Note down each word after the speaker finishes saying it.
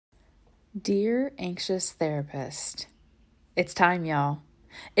Dear anxious therapist, it's time, y'all.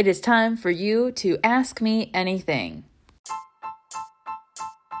 It is time for you to ask me anything.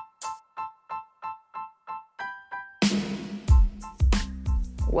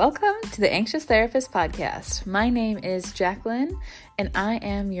 Welcome to the Anxious Therapist Podcast. My name is Jacqueline, and I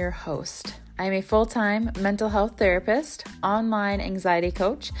am your host. I am a full-time mental health therapist, online anxiety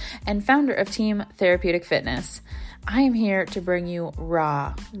coach, and founder of Team Therapeutic Fitness. I am here to bring you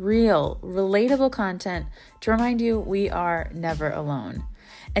raw, real, relatable content to remind you we are never alone.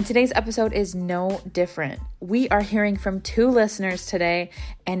 And today's episode is no different. We are hearing from two listeners today,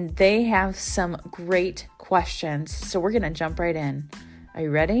 and they have some great questions. So we're going to jump right in. Are you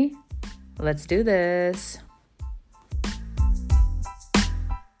ready? Let's do this.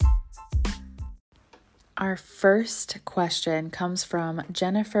 Our first question comes from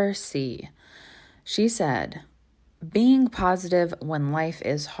Jennifer C. She said, being positive when life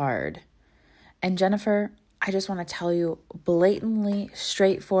is hard. And Jennifer, I just want to tell you blatantly,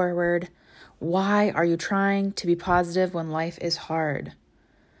 straightforward, why are you trying to be positive when life is hard?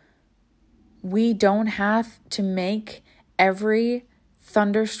 We don't have to make every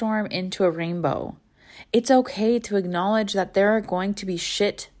thunderstorm into a rainbow. It's okay to acknowledge that there are going to be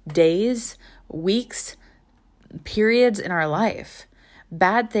shit days, weeks, periods in our life.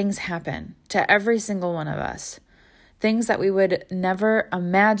 Bad things happen to every single one of us. Things that we would never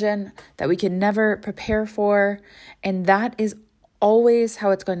imagine, that we could never prepare for. And that is always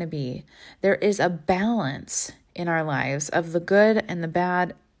how it's going to be. There is a balance in our lives of the good and the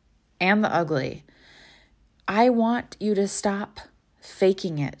bad and the ugly. I want you to stop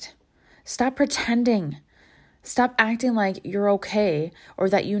faking it. Stop pretending. Stop acting like you're okay or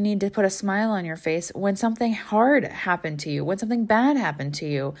that you need to put a smile on your face when something hard happened to you, when something bad happened to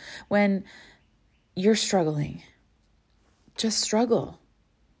you, when you're struggling. Just struggle.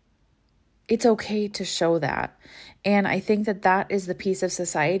 It's okay to show that. And I think that that is the piece of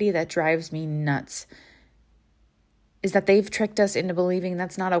society that drives me nuts, is that they've tricked us into believing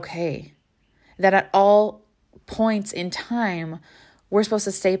that's not okay. That at all points in time, we're supposed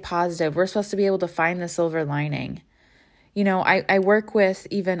to stay positive. We're supposed to be able to find the silver lining. You know, I work with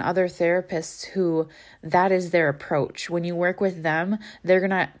even other therapists who that is their approach. When you work with them, they're going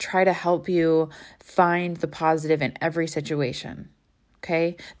to try to help you find the positive in every situation.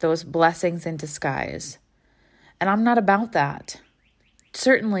 Okay? Those blessings in disguise. And I'm not about that.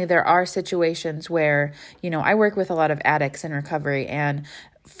 Certainly there are situations where, I work with a lot of addicts in recovery, and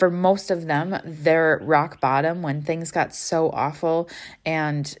for most of them, they're rock bottom when things got so awful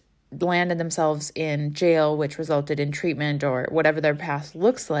and landed themselves in jail, which resulted in treatment or whatever their path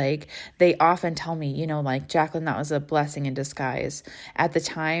looks like. They often tell me, Jacqueline, that was a blessing in disguise. At the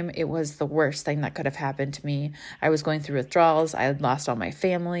time, it was the worst thing that could have happened to me. I was going through withdrawals. I had lost all my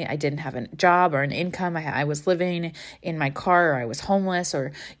family. I didn't have a job or an income. I was living in my car, or I was homeless,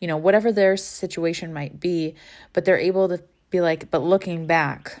 or, whatever their situation might be. But they're able to be like, but looking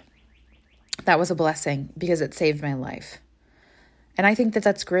back, that was a blessing because it saved my life. And I think that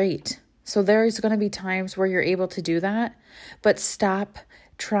that's great. So there's going to be times where you're able to do that, but stop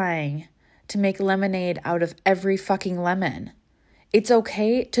trying to make lemonade out of every fucking lemon. It's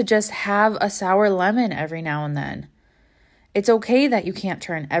okay to just have a sour lemon every now and then. It's okay that you can't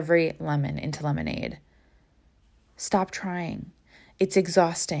turn every lemon into lemonade. Stop trying. It's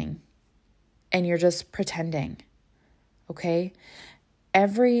exhausting. And you're just pretending. Okay?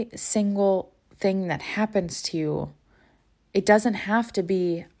 Every single thing that happens to you, it doesn't have to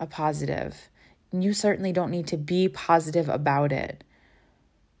be a positive. You certainly don't need to be positive about it.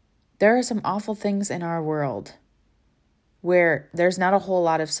 There are some awful things in our world where there's not a whole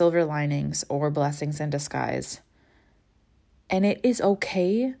lot of silver linings or blessings in disguise. And it is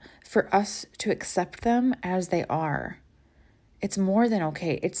okay for us to accept them as they are. It's more than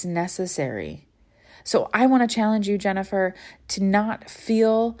okay. It's necessary. So I want to challenge you, Jennifer, to not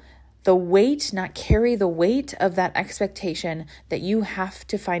feel the weight, not carry the weight of that expectation that you have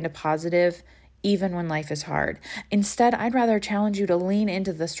to find a positive even when life is hard. Instead, I'd rather challenge you to lean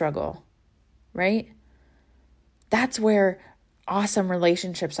into the struggle, right? That's where awesome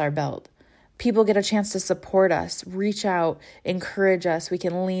relationships are built. People get a chance to support us, reach out, encourage us. We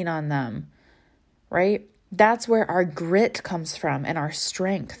can lean on them, right? That's where our grit comes from, and our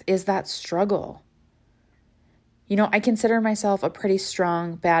strength is that struggle. I consider myself a pretty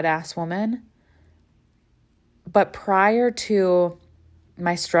strong, badass woman. But prior to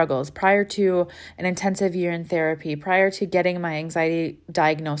my struggles, prior to an intensive year in therapy, prior to getting my anxiety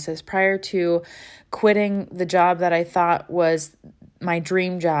diagnosis, prior to quitting the job that I thought was my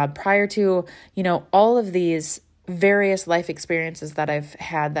dream job, prior to, all of these various life experiences that I've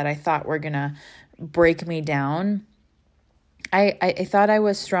had that I thought were going to break me down. I thought I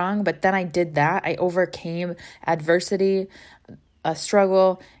was strong, but then I did that. I overcame adversity, a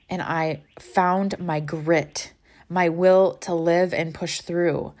struggle, and I found my grit, my will to live and push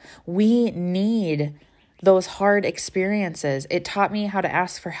through. We need those hard experiences. It taught me how to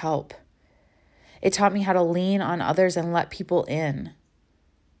ask for help. It taught me how to lean on others and let people in.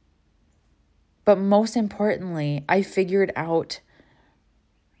 But most importantly, I figured out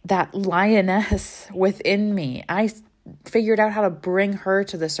that lioness within me. I figured out how to bring her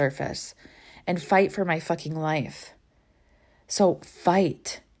to the surface and fight for my fucking life. So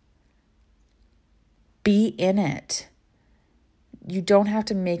fight. Be in it. You don't have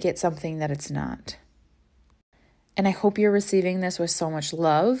to make it something that it's not. And I hope you're receiving this with so much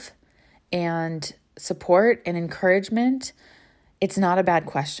love and support and encouragement. It's not a bad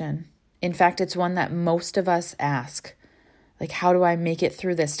question. In fact, it's one that most of us ask. Like, how do I make it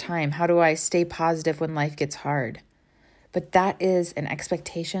through this time? How do I stay positive when life gets hard? But that is an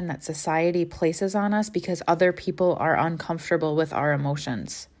expectation that society places on us because other people are uncomfortable with our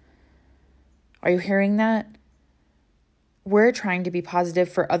emotions. Are you hearing that? We're trying to be positive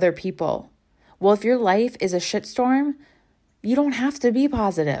for other people. Well, if your life is a shitstorm, you don't have to be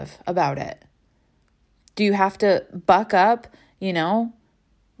positive about it. Do you have to buck up,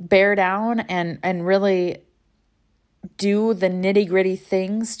 bear down and really do the nitty-gritty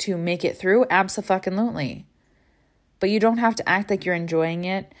things to make it through? Abso-fucking-lutely. But you don't have to act like you're enjoying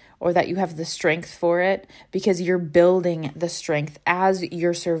it or that you have the strength for it, because you're building the strength as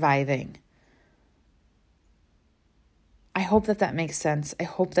you're surviving. I hope that makes sense. I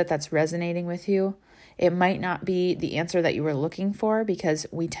hope that that's resonating with you. It might not be the answer that you were looking for, because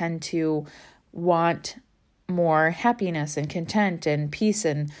we tend to want more happiness and content and peace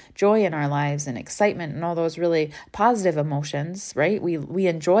and joy in our lives and excitement and all those really positive emotions, right? We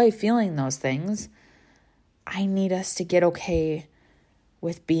enjoy feeling those things. I need us to get okay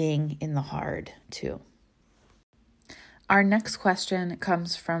with being in the hard too. Our next question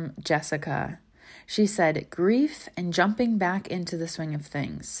comes from Jessica. She said, grief and jumping back into the swing of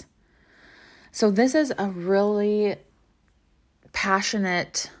things. So this is a really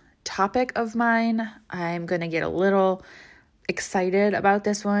passionate topic of mine. I'm going to get a little excited about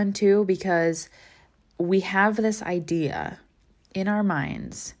this one too, because we have this idea in our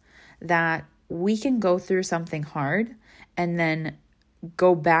minds that we can go through something hard and then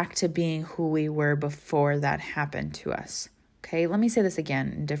go back to being who we were before that happened to us. Okay, let me say this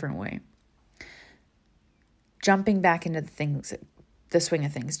again in a different way. Jumping back into the swing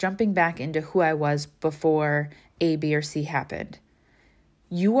of things, jumping back into who I was before A, B, or C happened.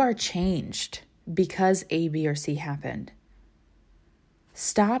 You are changed because A, B, or C happened.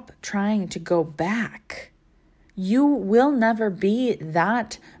 Stop trying to go back. You will never be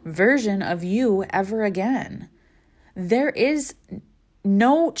that version of you ever again. There is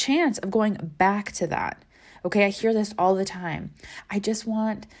no chance of going back to that. Okay, I hear this all the time. I just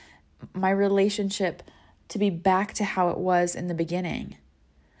want my relationship to be back to how it was in the beginning.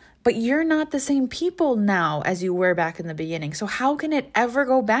 But you're not the same people now as you were back in the beginning. So how can it ever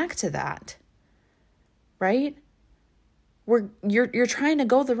go back to that? Right? You're trying to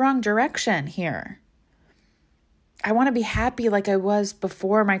go the wrong direction here. I want to be happy like I was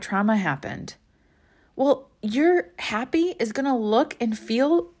before my trauma happened. Well, your happy is going to look and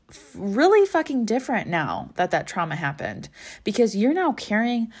feel really fucking different now that trauma happened, because you're now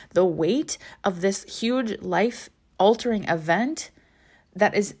carrying the weight of this huge life-altering event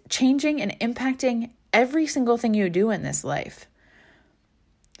that is changing and impacting every single thing you do in this life.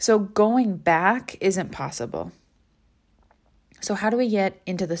 So going back isn't possible. So how do we get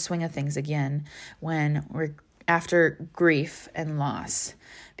into the swing of things again when we're after grief and loss?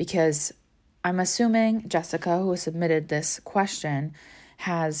 Because I'm assuming Jessica, who submitted this question,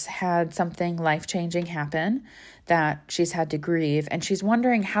 has had something life-changing happen that she's had to grieve. And she's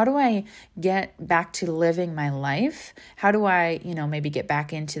wondering, how do I get back to living my life? How do I, maybe get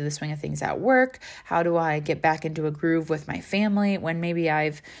back into the swing of things at work? How do I get back into a groove with my family when maybe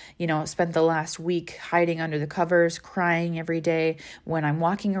I've, spent the last week hiding under the covers, crying every day, when I'm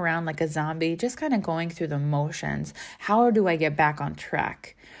walking around like a zombie, just kind of going through the motions? How do I get back on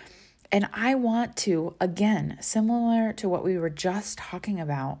track? And I want to, again, similar to what we were just talking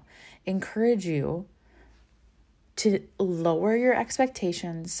about, encourage you to lower your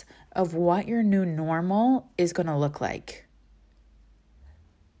expectations of what your new normal is going to look like.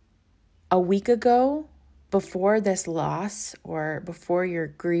 A week ago, before this loss or before your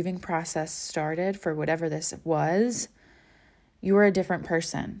grieving process started for whatever this was, you were a different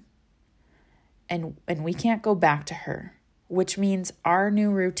person. and we can't go back to her, which means our new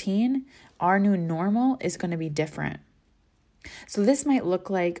routine, our new normal is going to be different. So this might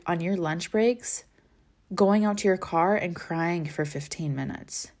look like on your lunch breaks, going out to your car and crying for 15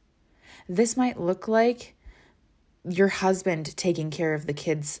 minutes. This might look like your husband taking care of the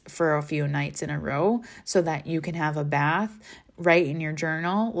kids for a few nights in a row so that you can have a bath, write in your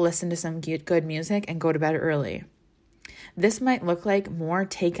journal, listen to some good music, and go to bed early. This might look like more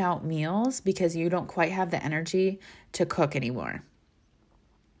takeout meals because you don't quite have the energy to cook anymore.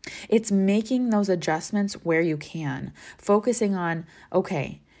 It's making those adjustments where you can, focusing on,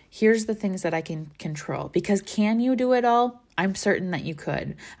 okay, here's the things that I can control. Because can you do it all? I'm certain that you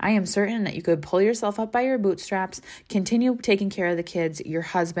could. I am certain that you could pull yourself up by your bootstraps, continue taking care of the kids, your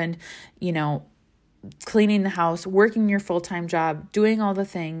husband, cleaning the house, working your full-time job, doing all the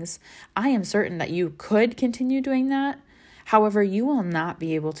things. I am certain that you could continue doing that. However, you will not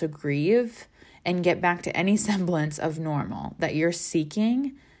be able to grieve and get back to any semblance of normal that you're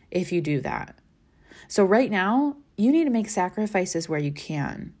seeking if you do that. So right now, you need to make sacrifices where you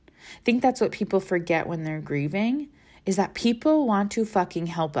can. I think that's what people forget when they're grieving, is that people want to fucking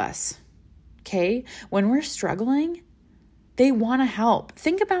help us. Okay? When we're struggling, they want to help.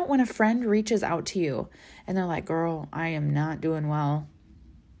 Think about when a friend reaches out to you and they're like, girl, I am not doing well.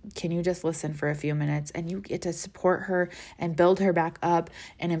 Can you just listen for a few minutes? And you get to support her and build her back up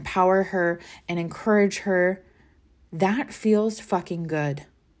and empower her and encourage her. That feels fucking good,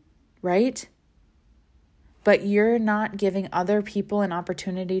 right? But you're not giving other people an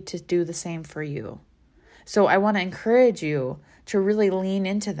opportunity to do the same for you. So I want to encourage you to really lean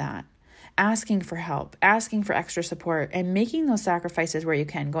into that, asking for help, asking for extra support, and making those sacrifices where you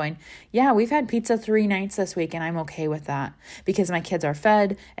can, going, yeah, we've had pizza 3 nights this week and I'm okay with that because my kids are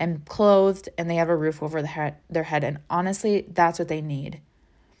fed and clothed and they have a roof over their head. And honestly, that's what they need.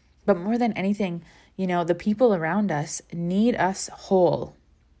 But more than anything, the people around us need us whole.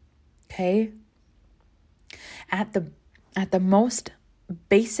 Okay? At the most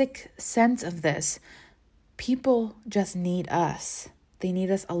basic sense of this, people just need us. They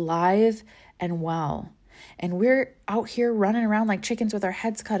need us alive and well. And we're out here running around like chickens with our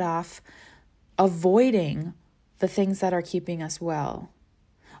heads cut off, avoiding the things that are keeping us well.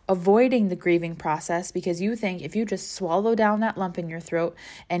 Avoiding the grieving process because you think if you just swallow down that lump in your throat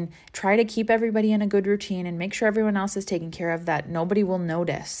and try to keep everybody in a good routine and make sure everyone else is taken care of, that nobody will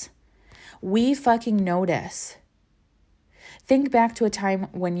notice. We fucking notice. Think back to a time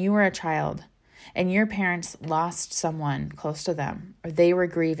when you were a child and your parents lost someone close to them, or they were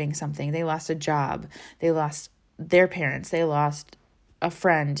grieving something. They lost a job. They lost their parents. They lost a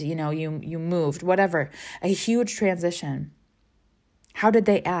friend. You moved, whatever. A huge transition. How did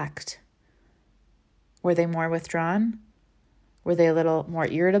they act? Were they more withdrawn? Were they a little more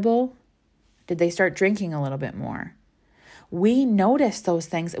irritable? Did they start drinking a little bit more? We notice those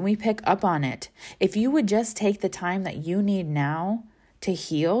things and we pick up on it. If you would just take the time that you need now to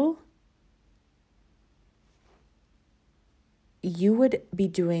heal, you would be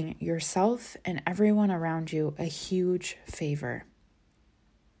doing yourself and everyone around you a huge favor.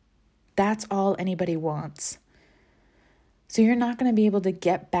 That's all anybody wants. So you're not going to be able to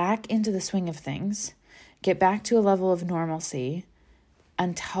get back into the swing of things, get back to a level of normalcy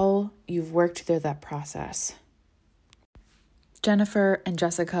until you've worked through that process. Jennifer and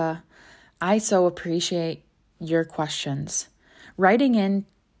Jessica, I so appreciate your questions. Writing in,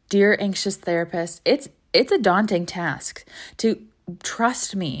 Dear Anxious Therapist, it's a daunting task to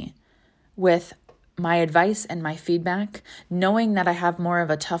trust me with my advice and my feedback, knowing that I have more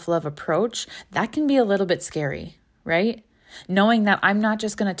of a tough love approach. That can be a little bit scary, right? Knowing that I'm not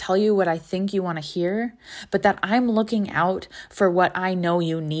just going to tell you what I think you want to hear, but that I'm looking out for what I know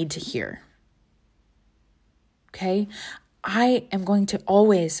you need to hear. Okay? I am going to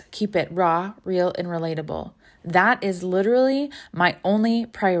always keep it raw, real, and relatable. That is literally my only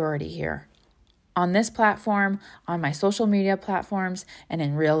priority here. On this platform, on my social media platforms, and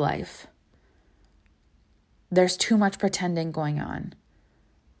in real life. There's too much pretending going on.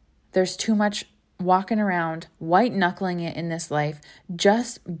 There's too much walking around, white knuckling it in this life,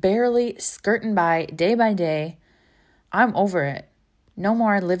 just barely skirting by day. I'm over it. No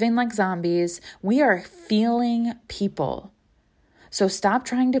more living like zombies. We are feeling people. So stop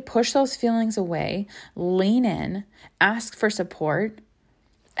trying to push those feelings away, lean in, ask for support,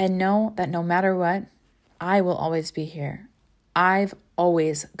 and know that no matter what, I will always be here. I've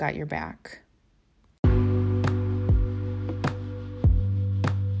always got your back.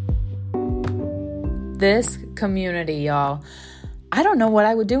 This community, y'all, I don't know what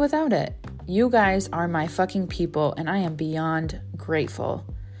I would do without it. You guys are my fucking people, and I am beyond grateful.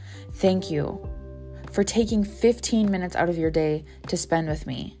 Thank you. for taking 15 minutes out of your day to spend with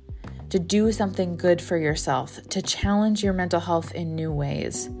me, to do something good for yourself, to challenge your mental health in new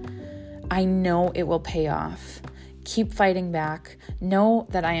ways. I know it will pay off. Keep fighting back. Know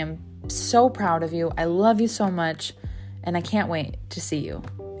that I am so proud of you. I love you so much, and I can't wait to see you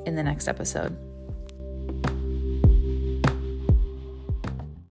in the next episode.